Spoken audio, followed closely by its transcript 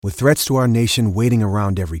With threats to our nation waiting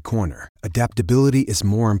around every corner, adaptability is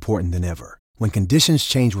more important than ever. When conditions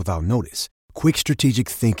change without notice, quick strategic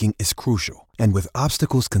thinking is crucial. And with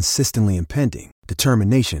obstacles consistently impending,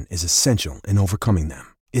 determination is essential in overcoming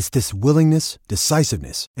them. It's this willingness,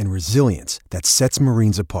 decisiveness, and resilience that sets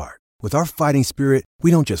Marines apart. With our fighting spirit, we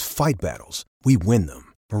don't just fight battles, we win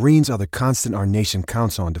them. Marines are the constant our nation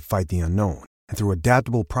counts on to fight the unknown. And through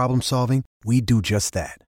adaptable problem solving, we do just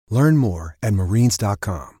that. Learn more at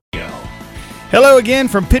marines.com. Hello again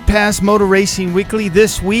from Pit Pass Motor Racing Weekly.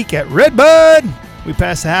 This week at Redbud, we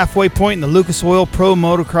passed the halfway point in the Lucas Oil Pro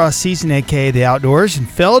Motocross season, a.k.a. the Outdoors, and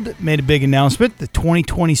Feld made a big announcement. The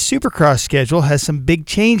 2020 Supercross schedule has some big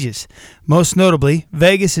changes. Most notably,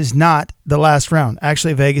 Vegas is not the last round.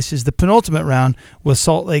 Actually, Vegas is the penultimate round, with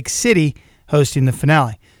Salt Lake City hosting the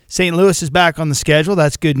finale. St. Louis is back on the schedule.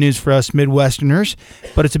 That's good news for us Midwesterners.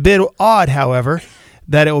 But it's a bit odd, however,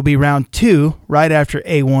 that it will be round 2 right after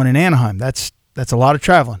A1 in Anaheim. That's a lot of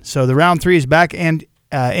traveling. So the round 3 is back, and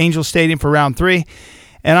Angel Stadium for round 3.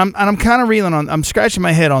 And I'm kind of reeling on. I'm scratching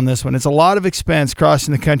my head on this one. It's a lot of expense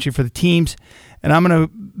crossing the country for the teams, and I'm going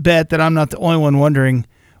to bet that I'm not the only one wondering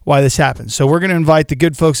why this happens. So we're going to invite the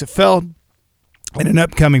good folks at Feld in an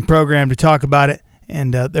upcoming program to talk about it,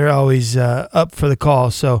 and they're always up for the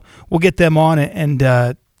call. So we'll get them on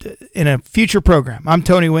and in a future program. I'm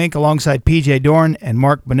Tony Wink alongside PJ Dorn and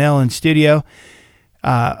Mark Bunnell in studio.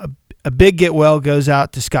 A big get well goes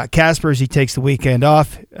out to Scott Casper as he takes the weekend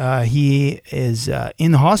off. He is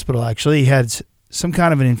in the hospital, actually. He had some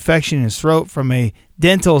kind of an infection in his throat from a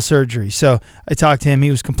dental surgery. So I talked to him. He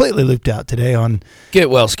was completely looped out today on... Get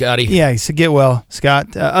well, Scotty. Yeah, he said get well,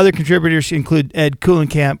 Scott. Other contributors include Ed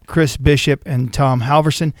Kuhlenkamp, Chris Bishop, and Tom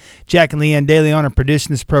Halverson. Jack and Leanne DeLeon are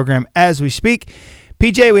producing this program as we speak.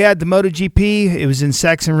 PJ, we had the MotoGP. It was in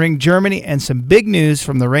Sachsenring, Germany, and some big news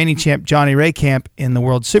from the reigning champ Johnny Ray Camp in the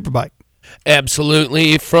World Superbike.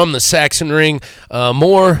 Absolutely. From the Sachsenring,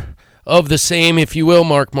 more of the same, if you will.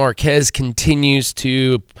 Marc Marquez continues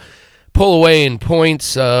to pull away in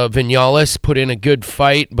points. Vinales put in a good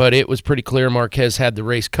fight, but it was pretty clear Marquez had the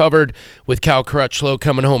race covered, with Cal Crutchlow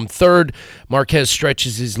coming home third. Marquez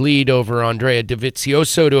stretches his lead over Andrea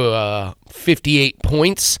Dovizioso to 58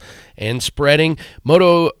 points and spreading.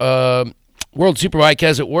 World Superbike,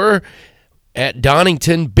 as it were, at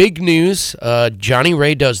Donington, big news. Johnny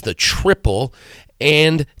Ray does the triple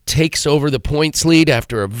and takes over the points lead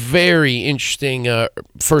after a very interesting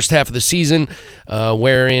first half of the season,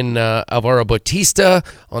 wherein Alvaro Bautista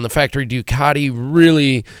on the factory Ducati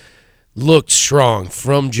really looked strong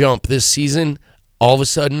from jump this season. All of a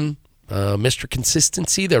sudden, Mr.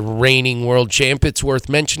 Consistency, the reigning world champ, it's worth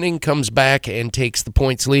mentioning, comes back and takes the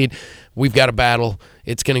points lead. We've got a battle.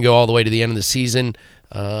 It's going to go all the way to the end of the season.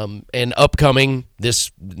 And upcoming,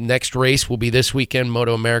 this next race will be this weekend,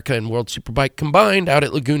 Moto America and World Superbike combined out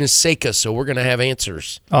at Laguna Seca, so we're going to have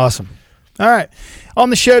answers. Awesome. All right. On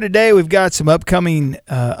the show today, we've got some up-and-coming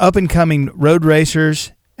road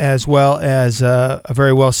racers, as well as a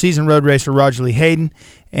very well-seasoned road racer, Roger Lee Hayden,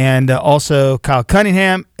 and also Kyle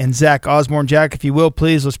Cunningham and Zach Osborne. Jack, if you will,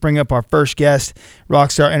 please, let's bring up our first guest,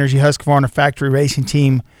 Rockstar Energy Husqvarna Factory Racing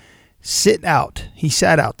Team. He sat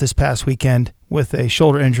out this past weekend with a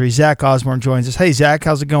shoulder injury. Zach Osborne joins us. Hey, Zach,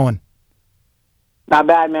 how's it going? Not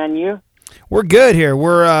bad, man. You? We're good here.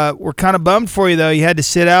 We're kind of bummed for you, though. You had to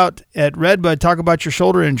sit out at Redbud. Talk about your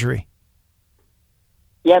shoulder injury.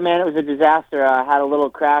 Yeah, man, it was a disaster. I had a little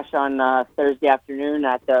crash on Thursday afternoon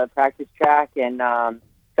at the practice track and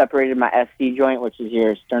separated my SC joint, which is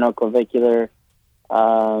your sternoclavicular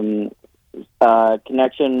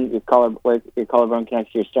connection, your collarbone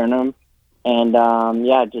connects to your sternum. And,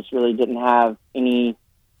 just really didn't have any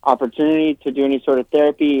opportunity to do any sort of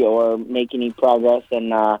therapy or make any progress.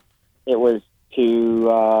 And it was too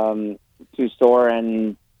sore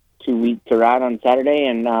and too weak to ride on Saturday.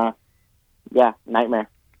 And, nightmare.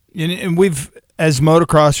 And we've, as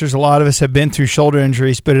motocrossers, a lot of us have been through shoulder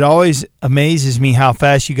injuries, but it always amazes me how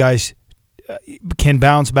fast you guys can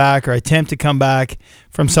bounce back or attempt to come back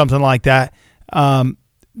from something like that.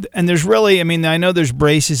 And there's really, I know there's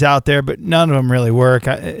braces out there, but none of them really work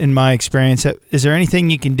in my experience. Is there anything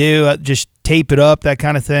you can do? Just tape it up, that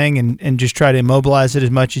kind of thing, and just try to immobilize it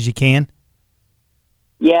as much as you can?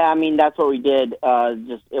 Yeah, that's what we did.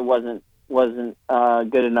 It wasn't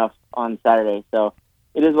good enough on Saturday. So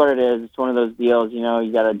it is what it is. It's one of those deals, you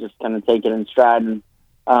got to just kind of take it in stride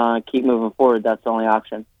and keep moving forward. That's the only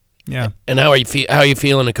option. Yeah. And how are you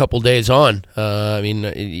feeling a couple days on? Are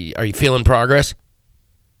you feeling progress?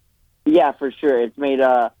 Yeah, for sure. It's made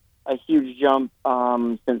a huge jump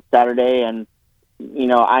since Saturday, and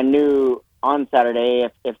I knew on Saturday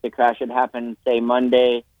if the crash had happened, say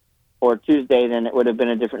Monday or Tuesday, then it would have been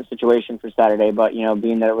a different situation for Saturday. But,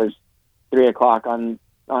 being that it was 3 o'clock on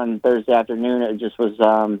Thursday afternoon, it just was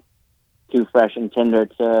too fresh and tender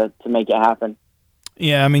to make it happen.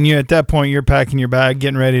 Yeah, I mean, at that point, you're packing your bag,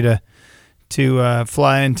 getting ready to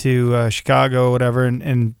fly into Chicago or whatever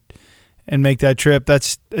and make that trip.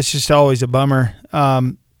 That's just always a bummer.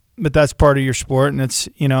 But that's part of your sport, and it's,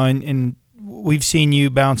 and we've seen you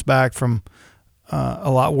bounce back from a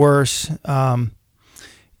lot worse.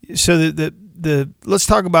 So let's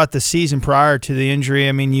talk about the season prior to the injury.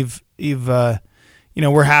 I mean, you've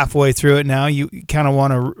we're halfway through it now. You kind of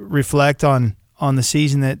want to reflect on the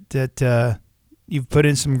season that you've put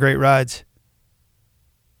in some great rides.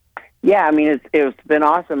 Yeah, I mean, it's been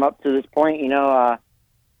awesome up to this point.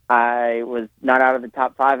 I was not out of the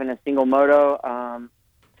top 5 in a single moto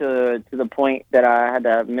to the point that I had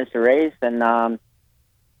to miss a race, and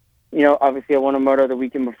obviously I won a moto the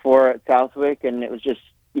weekend before at Southwick, and it was just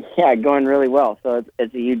going really well. So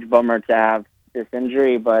it's a huge bummer to have this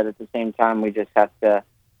injury, but at the same time, we just have to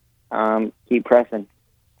keep pressing.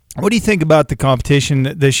 What do you think about the competition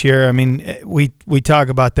this year? I mean, we talk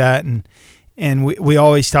about that, and we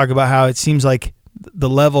always talk about how it seems like the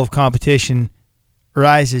level of competition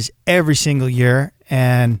rises every single year,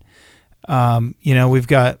 and we've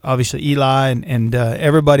got obviously Eli and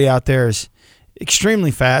everybody out there is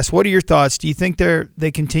extremely fast. What are your thoughts? Do you think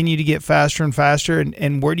they continue to get faster and faster,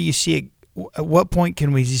 and where do you see it? At what point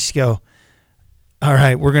can we just go, all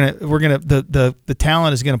right, the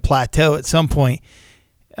talent is gonna plateau at some point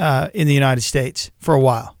in the United States for a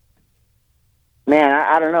while? Man,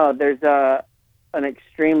 I don't know. There's an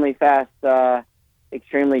extremely fast,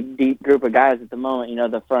 extremely deep group of guys at the moment.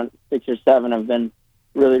 The front 6 or 7 have been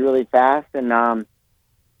really, really fast, and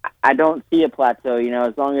I don't see a plateau.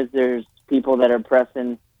 As long as there's people that are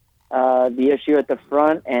pressing the issue at the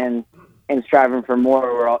front and striving for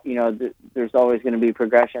more, there's always going to be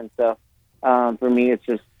progression. So for me, it's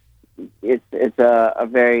just it's a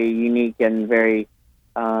very unique and very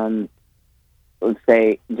let's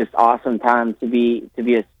say just awesome time to be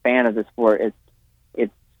a fan of the sport. It's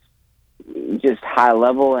just high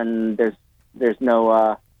level, and there's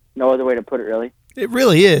no other way to put it, really. It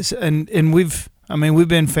really is, and we've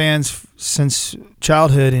been fans since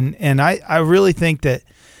childhood, and I really think that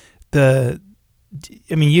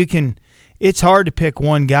it's hard to pick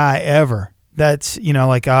one guy ever. That's,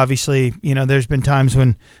 like obviously, there's been times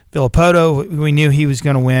when Villopoto, we knew he was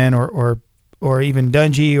going to win, or even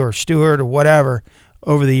Dungey or Stewart or whatever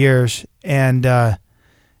over the years, and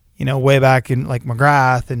way back in like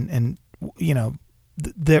McGrath, and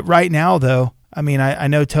that right now though, I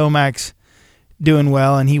know Tomac's doing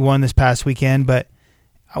well, and he won this past weekend, but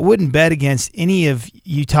I wouldn't bet against any of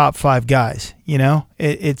you top 5 guys.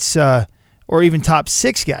 It's or even top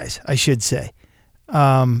 6 guys, I should say.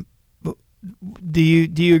 Do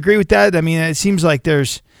you agree with that? I mean, it seems like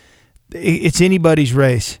it's anybody's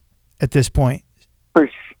race at this point. For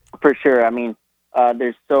sure. I mean,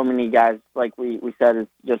 there's so many guys, like we said, is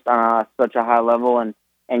just on such a high level and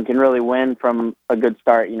can really win from a good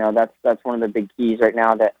start. That's one of the big keys right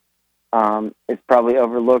now that is probably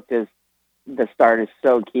overlooked, is the start is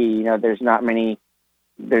so key. There's not many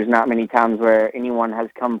times where anyone has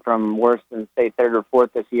come from worse than, say, 3rd or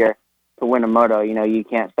 4th this year to win a moto. You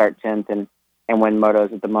can't start 10th and win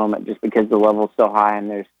motos at the moment just because the level's so high and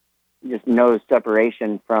there's just no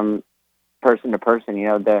separation from person to person.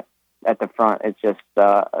 At the front, it's just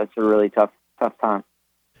it's a really tough time.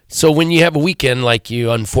 So when you have a weekend like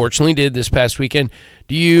you unfortunately did this past weekend,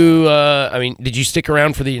 do you, did you stick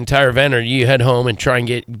around for the entire event, or do you head home and try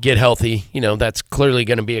and get healthy? That's clearly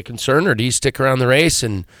going to be a concern. Or do you stick around the race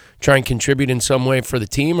and try and contribute in some way for the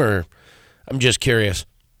team? Or I'm just curious.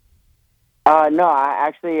 No,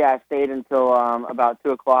 I stayed until about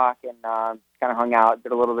 2 o'clock and kind of hung out,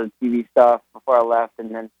 did a little bit of TV stuff before I left,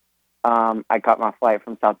 and then I caught my flight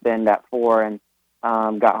from South Bend at 4 and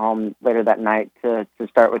got home later that night to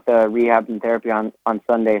start with the rehab and therapy on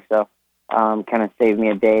Sunday. So kind of saved me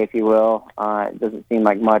a day, if you will. It doesn't seem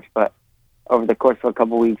like much, but over the course of a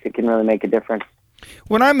couple weeks, it can really make a difference.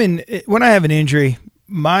 When I have an injury,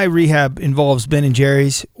 my rehab involves Ben &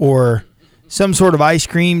 Jerry's or some sort of ice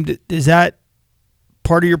cream. Is that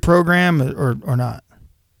part of your program or not?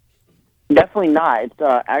 Definitely not. It's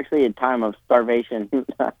actually a time of starvation to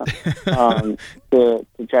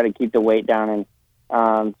try to keep the weight down and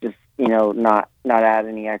just not add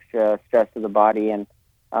any extra stress to the body and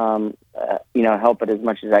help it as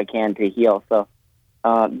much as I can to heal. So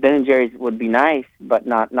Ben & Jerry's would be nice, but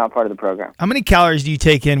not part of the program. How many calories do you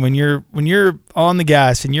take in when you're on the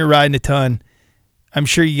gas and you're riding a ton? I'm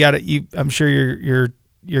sure you got it. I'm sure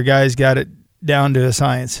your guys got it down to a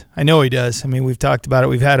science. I know he does. I mean, we've talked about it.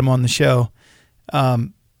 We've had him on the show.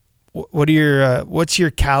 What's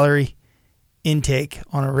your calorie intake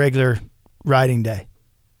on a regular riding day?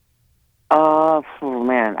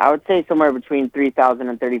 Man, I would say somewhere between 3,000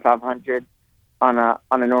 and 3,500 on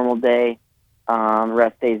a normal day.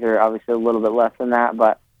 Rest days are obviously a little bit less than that,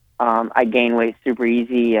 but I gain weight super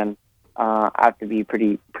easy, and I have to be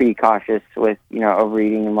pretty cautious with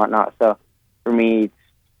overeating and whatnot. So for me,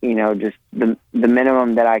 it's just the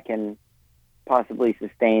minimum that I can possibly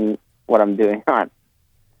sustain what I'm doing on.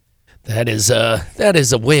 That is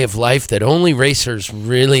a way of life that only racers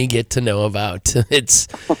really get to know about.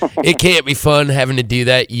 It can't be fun having to do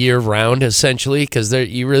that year round, essentially, because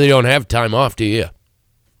you really don't have time off, do you?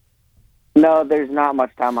 No, there's not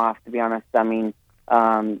much time off, to be honest. I mean,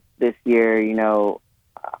 this year,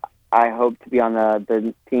 I hope to be on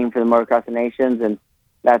the team for the Motocross of Nations, and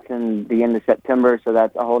that's in the end of September, so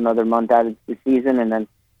that's a whole nother month added to the season, and then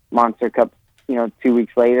Monster Cup, 2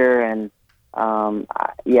 weeks later, and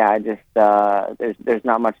there's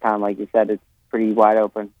not much time, like you said. It's pretty wide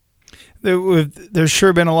open. There's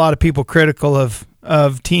sure been a lot of people critical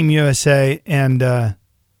of Team USA, and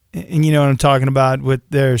you know what I'm talking about.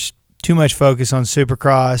 There's too much focus on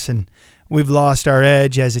Supercross, and we've lost our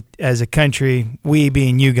edge as a country. We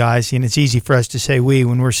being you guys, and it's easy for us to say we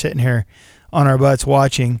when we're sitting here on our butts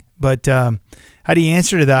watching. But how do you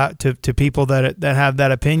answer to that to people that have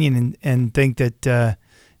that opinion and think that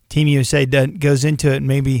Team USA goes into it and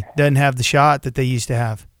maybe doesn't have the shot that they used to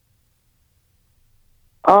have?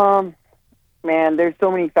 Man, there's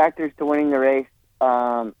so many factors to winning the race,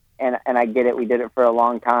 and I get it. We did it for a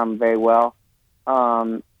long time very well,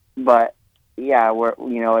 but yeah,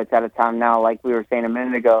 it's at a time now, like we were saying a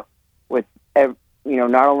minute ago, with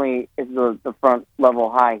not only is the front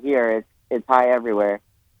level high here, it's high everywhere,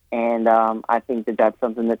 and I think that's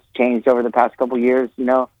something that's changed over the past couple of years.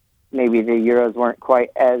 Maybe the Euros weren't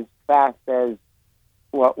quite as fast as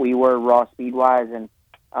what we were raw speed-wise,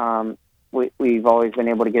 and we've always been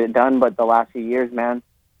able to get it done. But the last few years, man,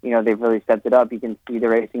 they've really stepped it up. You can see the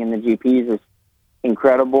racing in the GPs is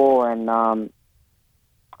incredible, and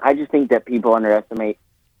I just think that people underestimate,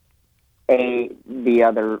 A, the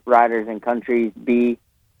other riders and countries, B,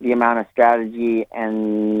 the amount of strategy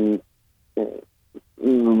and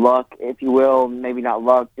luck, if you will, maybe not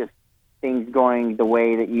luck, just things going the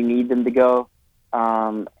way that you need them to go,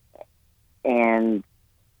 and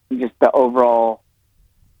just the overall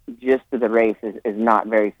gist of the race is not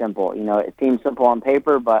very simple. It seems simple on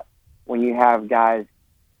paper, but when you have guys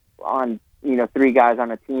on, 3 guys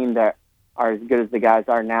on a team that are as good as the guys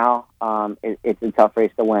are now, it's a tough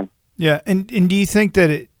race to win. Yeah, and do you think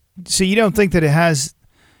that so you don't think that it has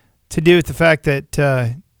to do with the fact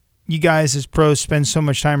that you guys as pros spend so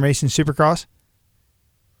much time racing Supercross?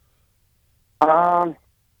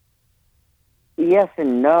 Yes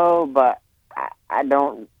and no, but I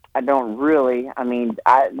don't really. I mean,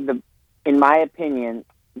 in my opinion,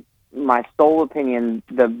 my sole opinion,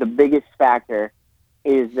 the biggest factor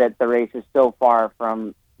is that the race is so far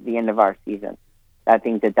from the end of our season. I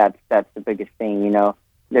think that's the biggest thing.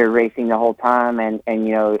 They're racing the whole time, and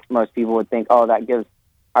most people would think, oh, that gives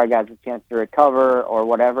our guys a chance to recover or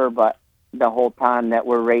whatever. But the whole time that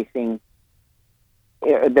we're racing,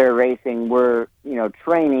 they're racing, we're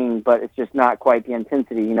training, but it's just not quite the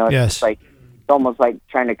intensity. It's yes. just it's almost like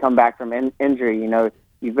trying to come back from injury.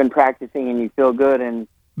 You've been practicing and you feel good,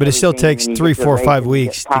 but it still takes 3, 4, 5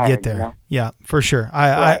 weeks to get there. Yeah, for sure.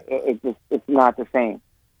 It's not the same.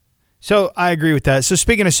 So I agree with that. So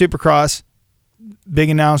speaking of Supercross, big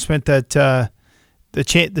announcement that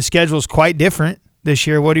the schedule is quite different this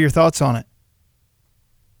year. What are your thoughts on it?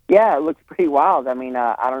 Yeah, it looks pretty wild. I mean,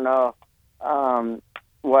 I don't know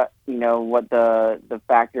what the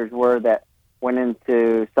factors were that went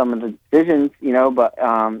into some of the decisions, but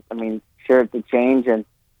I mean, sure, it's a change, and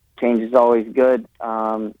change is always good.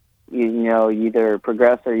 You either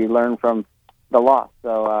progress or you learn from the loss.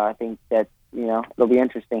 So I think that it'll be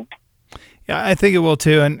interesting. Yeah, I think it will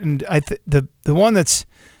too. And the one that's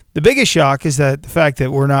the biggest shock is that the fact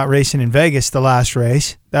that we're not racing in Vegas the last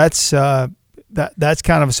race. That's that's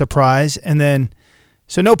kind of a surprise. And then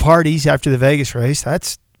so no parties after the Vegas race.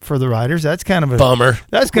 That's for the riders. That's kind of a bummer.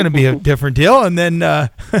 That's going to be a different deal. And then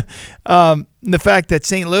the fact that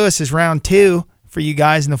St. Louis is round 2 for you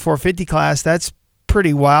guys in the 450 class. That's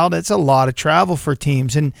pretty wild. It's a lot of travel for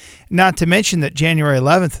teams, and not to mention that January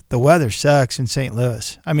 11th the weather sucks in St.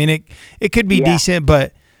 Louis. I mean, it could be decent,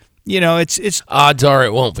 but it's odds are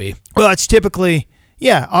it won't be. Well, it's typically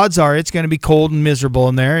odds are it's going to be cold and miserable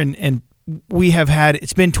in there, and we have had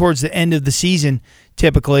it's been towards the end of the season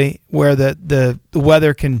typically where the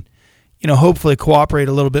weather can hopefully cooperate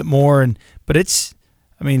a little bit more. But it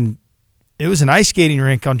was an ice skating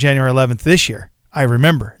rink on January 11th this year. I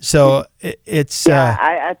remember. So it's.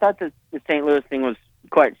 I thought the St. Louis thing was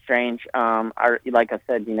quite strange. Like I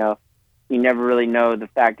said, you never really know the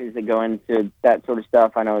factors that go into that sort of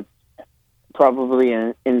stuff. I know it's probably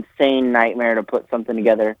an insane nightmare to put something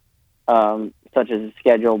together, such as a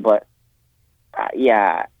schedule, but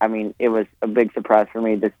it was a big surprise for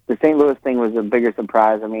me. The St. Louis thing was a bigger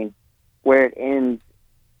surprise. Where it ends,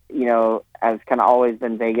 has kind of always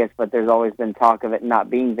been Vegas, but there's always been talk of it not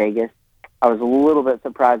being Vegas. I was a little bit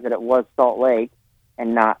surprised that it was Salt Lake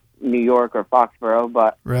and not New York or Foxborough,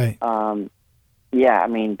 but right. The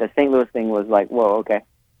St. Louis thing was like, whoa, okay.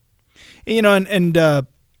 The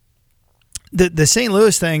St.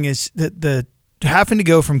 Louis thing is the having to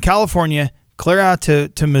go from California clear out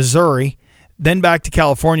to Missouri, then back to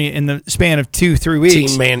California in the span of 2-3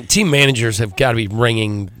 weeks. Team managers have got to be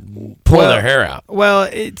pulling their hair out. Well,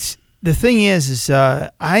 the thing is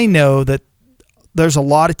I know that there's a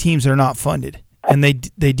lot of teams that are not funded, and they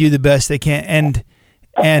do the best they can.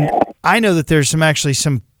 And I know that there's some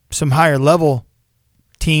higher level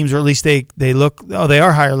teams, or at least they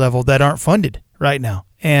are higher level, that aren't funded right now.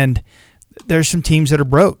 And there's some teams that are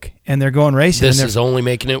broke and they're going racing. This is only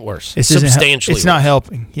making it worse. Substantially, it's not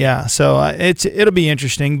helping. Yeah, so it'll be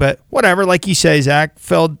interesting, but whatever. Like you say, Zach,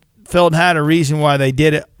 Feld had a reason why they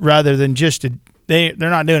did it rather than just they're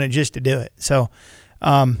not doing it just to do it. So,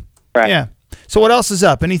 right. Yeah. So what else is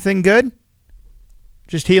up? Anything good?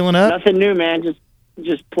 Just healing up? Nothing new, man.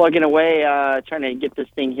 Just plugging away, trying to get this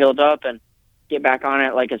thing healed up and get back on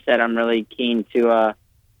it. Like I said, I'm really keen to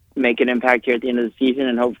make an impact here at the end of the season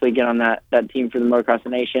and hopefully get on that team for the Motocross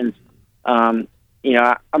of Nations. I'm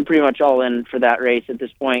pretty much all in for that race at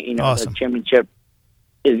this point. Awesome. The championship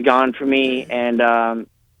is gone for me, and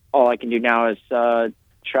all I can do now is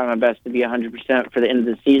try my best to be 100% for the end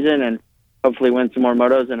of the season and hopefully win some more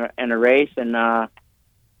motos and a race and,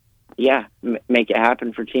 make it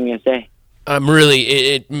happen for Team USA.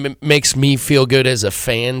 It makes me feel good as a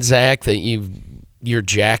fan, Zach, that you're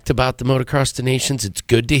jacked about the Motocross of Nations. It's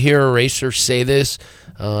good to hear a racer say this,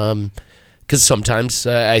 because sometimes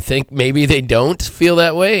I think maybe they don't feel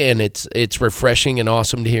that way, and it's refreshing and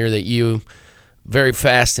awesome to hear that you, very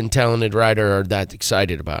fast and talented rider, are that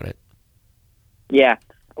excited about it. Yeah,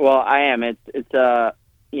 well, I am. It's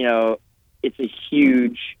a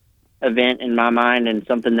huge event in my mind, and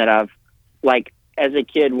something that I've, like, as a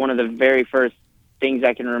kid, one of the very first things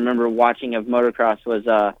I can remember watching of motocross was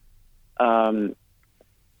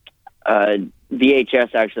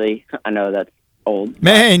VHS, actually. I know that's old.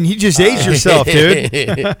 Man, you just aged yourself, dude.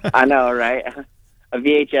 I know, right? A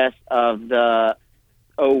VHS of the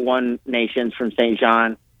 01 Nations from St.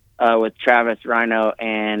 John with Travis, Rhino,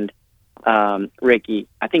 and Ricky.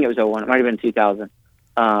 I think it was 01. It might have been 2000.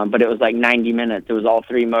 But it was like 90 minutes. It was all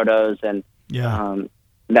three motos, and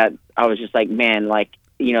that I was just like, man,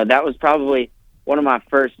 that was probably one of my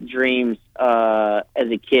first dreams as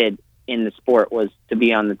a kid in the sport, was to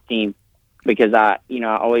be on the team, because I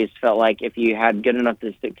always felt like if you had good enough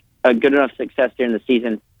success during the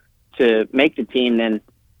season to make the team, then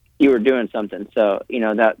you were doing something. So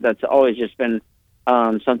that's always just been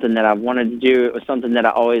something that I've wanted to do. It was something that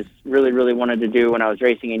I always really, really wanted to do when I was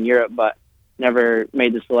racing in Europe, but never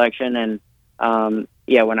made the selection. And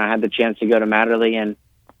when I had the chance to go to Matterley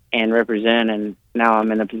and represent, and now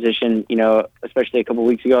I'm in a position, especially a couple of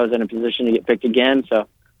weeks ago, I was in a position to get picked again. So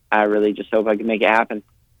I really just hope I can make it happen.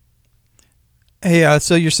 Hey,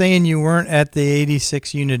 so you're saying you weren't at the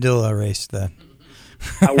 86 Unadilla race then?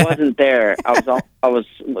 I wasn't there. I was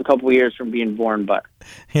a couple of years from being born, but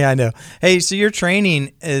yeah, I know. Hey, so your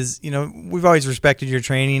training is, we've always respected your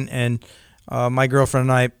training, and my girlfriend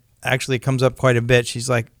and I actually comes up quite a bit. She's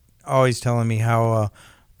like always telling me how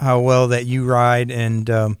well that you ride,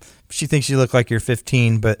 and she thinks you look like you're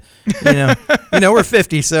 15, but we're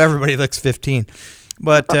 50, so everybody looks 15.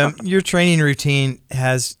 But your training routine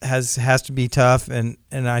has to be tough, and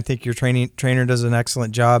I think your trainer does an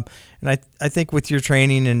excellent job. And I think with your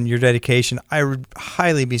training and your dedication, I would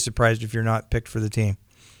highly be surprised if you're not picked for the team.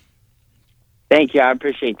 Thank you. I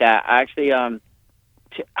appreciate that. I actually, I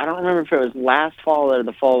don't remember if it was last fall or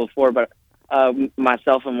the fall before, but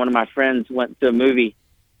myself and one of my friends went to a movie,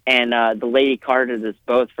 and the lady carded us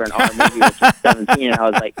both for an R movie, which was 17. And I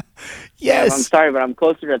was like, yes. I'm sorry, but I'm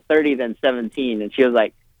closer to 30 than 17. And she was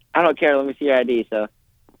like, I don't care. Let me see your ID. So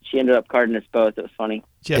she ended up carding us both. It was funny.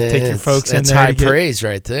 You have to take your folks in there. That's high praise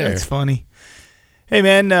right there. That's funny. Hey,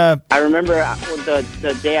 man. I remember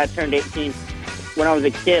the day I turned 18. When I was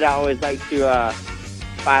a kid, I always liked to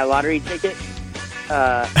buy a lottery ticket,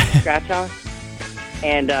 scratch off.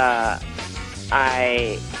 And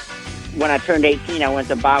when I turned 18, I went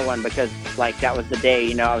to buy one because, like, that was the day,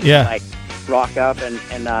 you know, I was Yeah. going to, like, rock up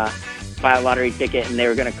and buy a lottery ticket, and they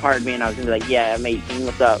were going to card me, and I was going to be like, yeah, I'm 18,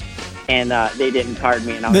 what's up? And they didn't card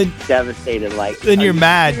me, and I was devastated. Like, Then are you're you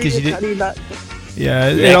mad 'cause you serious? didn't- How do you not- Yeah,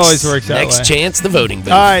 it always works that way. Next chance, the voting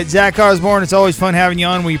booth. All right, Zach Osborne, it's always fun having you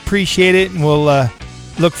on. We appreciate it, and we'll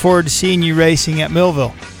look forward to seeing you racing at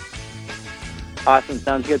Millville. Awesome.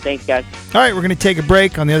 Sounds good. Thanks, guys. All right, we're going to take a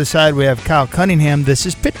break. On the other side, we have Kyle Cunningham. This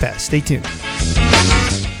is Pit Pass. Stay tuned.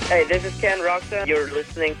 Hey, this is Ken Roxa. You're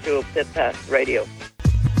listening to Pit Pass Radio.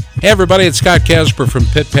 Hey everybody, it's Scott Casper from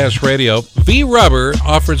Pit Pass Radio. V-Rubber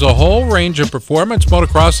offers a whole range of performance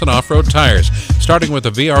motocross and off-road tires, starting with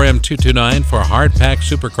the VRM 229 for hard-pack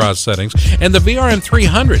supercross settings and the VRM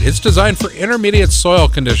 300. It's designed for intermediate soil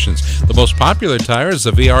conditions. The most popular tire is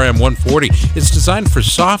the VRM 140. It's designed for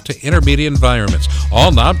soft to intermediate environments.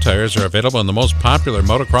 All knob tires are available in the most popular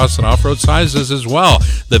motocross and off-road sizes as well.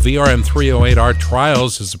 The VRM 308R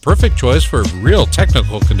Trials is the perfect choice for real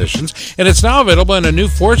technical conditions, and it's now available in a new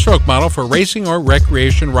 4-stroke model for racing or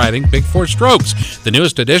recreation riding big 4 strokes. The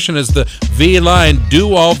newest addition is the V-Line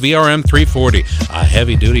Do-All VRM 340, a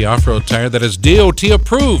heavy-duty off-road tire that is DOT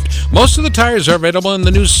approved. Most of the tires are available in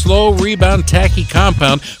the new slow rebound tacky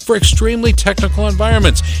compound for extremely technical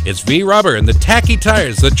environments. It's V-Rubber and the tacky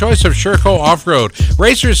tires, the choice of Sherco off-road.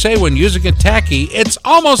 Racers say when using a tacky, it's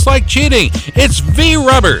almost like cheating. It's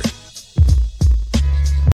V-Rubber.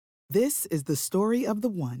 This is the story of the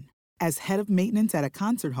one. As head of maintenance at a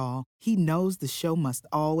concert hall, he knows the show must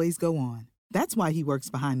always go on. That's why he works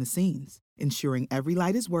behind the scenes, ensuring every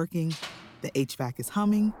light is working, the HVAC is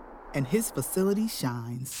humming, and his facility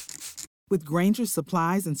shines. With Grainger's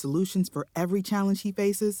supplies and solutions for every challenge he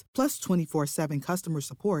faces, plus 24/7 customer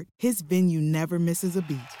support, his venue never misses a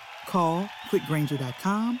beat. Call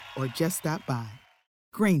quickgrainger.com or just stop by.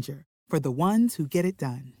 Grainger, for the ones who get it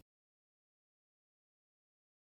done.